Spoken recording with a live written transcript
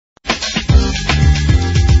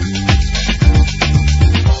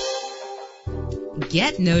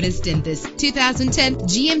Get noticed in this 2010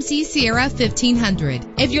 GMC Sierra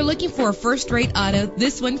 1500. If you're looking for a first-rate auto,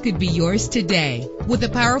 this one could be yours today. With a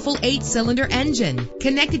powerful 8-cylinder engine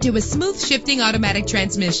connected to a smooth shifting automatic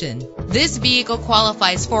transmission, this vehicle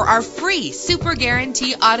qualifies for our free Super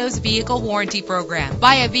Guarantee Autos Vehicle Warranty Program.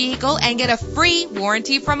 Buy a vehicle and get a free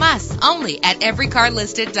warranty from us only at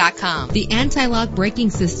everycarlisted.com. The anti-lock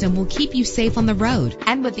braking system will keep you safe on the road.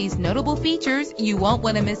 And with these notable features, you won't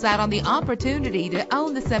want to miss out on the opportunity to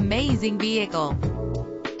own this amazing vehicle.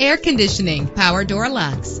 Air conditioning, power door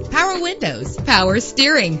locks, power windows, power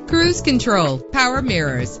steering, cruise control, power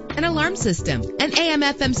mirrors, an alarm system, an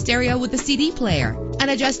AM/FM stereo with a CD player, an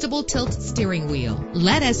adjustable tilt steering wheel.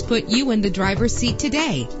 Let us put you in the driver's seat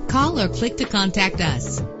today. Call or click to contact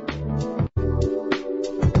us.